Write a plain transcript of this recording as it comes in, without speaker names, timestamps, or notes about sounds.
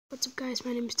What's up guys,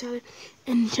 my name is Tyler,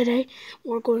 and today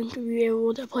we're going to be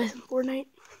able to play some Fortnite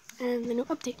and the new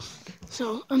update.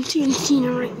 So, I'm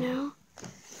TNT right now.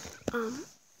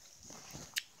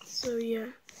 So yeah,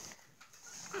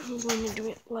 I'm going to do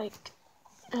it like,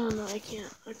 I don't know, I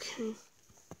can't, okay.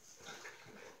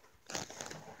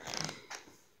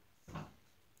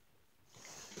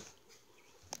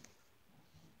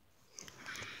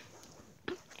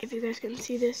 If you guys can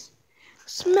see this,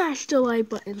 smash the like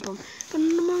button.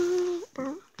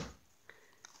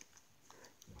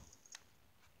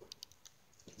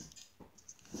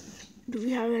 Do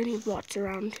we have any bots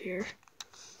around here?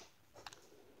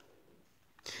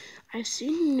 I've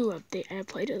seen a new update. I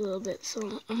played it a little bit,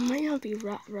 so I might not be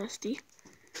rusty.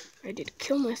 I did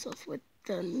kill myself with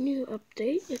the new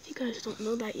update. If you guys don't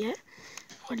know that yet,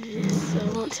 what it is, I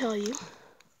won't tell you.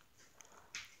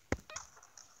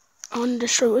 I want to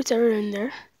destroy whatever in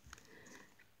there.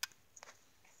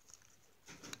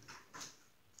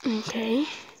 Okay.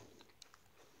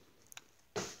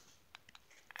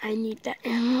 I need that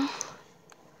ammo.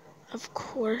 Of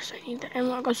course, I need the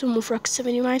ammo. I got some more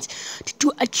proximity mines to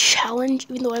do a challenge,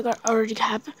 even though already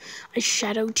have a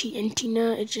shadow TNT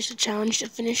now. It's just a challenge to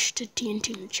finish the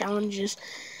TNT challenges.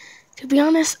 To be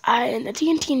honest, the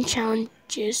TNT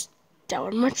challenges that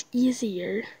were much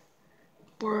easier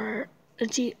were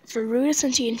for Rudis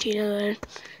and TNT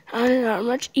that are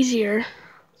much easier.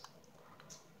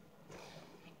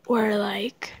 Were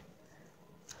like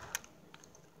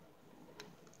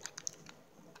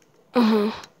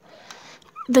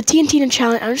the TNT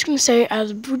challenge, I'm just going to say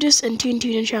as Buddhist and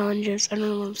TNT challenges, I don't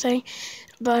know what I'm saying,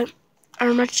 but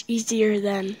are much easier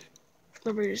than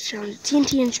the Buddhist challenges.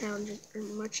 TNT challenges are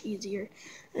much easier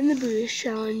than the Buddhist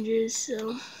challenges,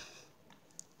 so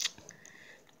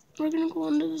we're going to go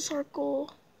into the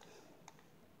circle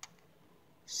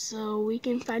so we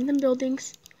can find them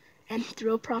buildings and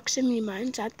throw proximity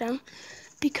mines at them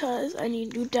because I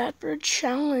need to do that for a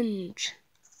challenge.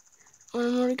 When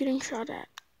I'm already getting shot at.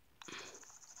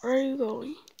 Where are you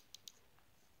going?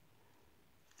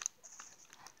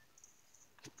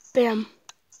 Bam.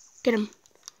 Get him.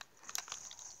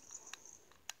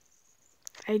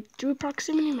 I threw a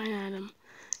proximity mine at him.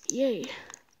 Yay.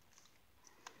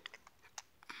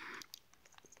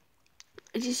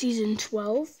 This is season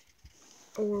 12.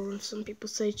 Or some people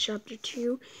say chapter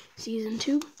 2. Season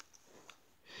 2.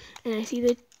 And I see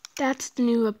that that's the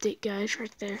new update, guys.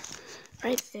 Right there.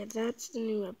 Right there. That's the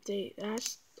new update.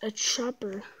 That's a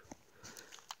chopper.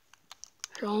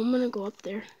 So I'm going to go up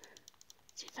there.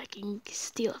 See if I can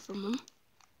steal it from him.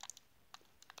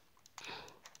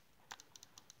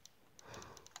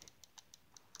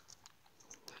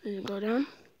 And go down.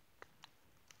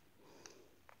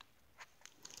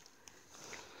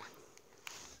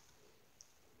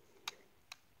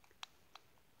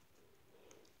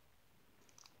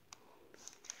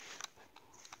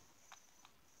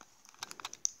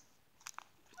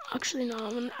 Actually,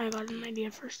 no, I got an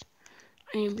idea first.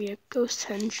 I need to be a ghost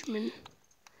henchman.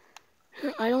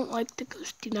 I don't like the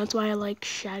ghost team, that's why I like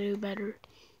Shadow better.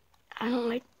 I don't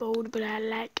like Bold, but I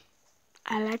like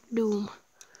Doom.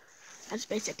 That's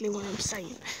basically what I'm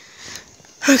saying.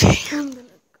 Okay, I'm gonna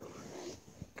go.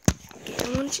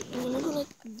 Okay, I'm gonna go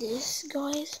like this,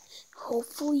 guys.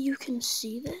 Hopefully you can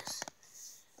see this.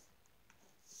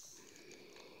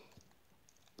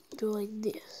 Go like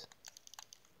this.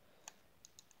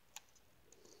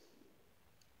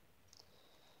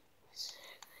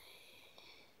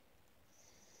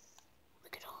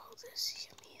 Look at all this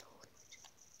yummy.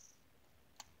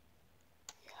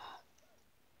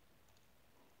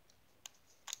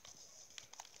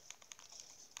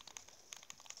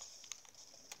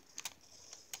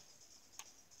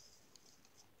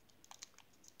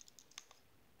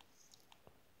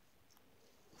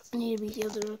 I need to be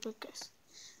healed real quick, guys.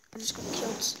 I just got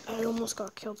killed. I almost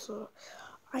got killed, so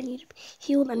I need to be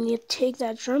healed. I need to take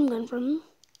that drum gun from him.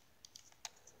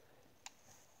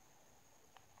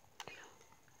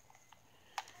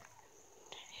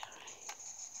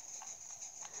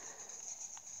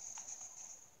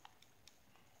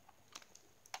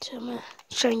 So I'm gonna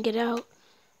try and get out.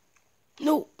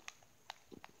 No!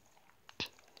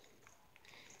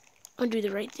 I'll do the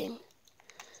right thing.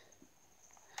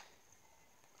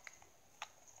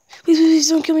 Please,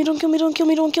 don't kill me, don't kill me, don't kill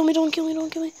me, don't kill me, don't kill me, don't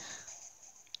kill me.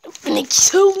 And they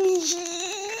kill me.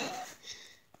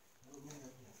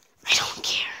 I don't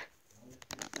care.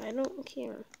 I don't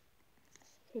care.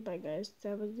 Okay, bye guys.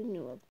 That was the new update.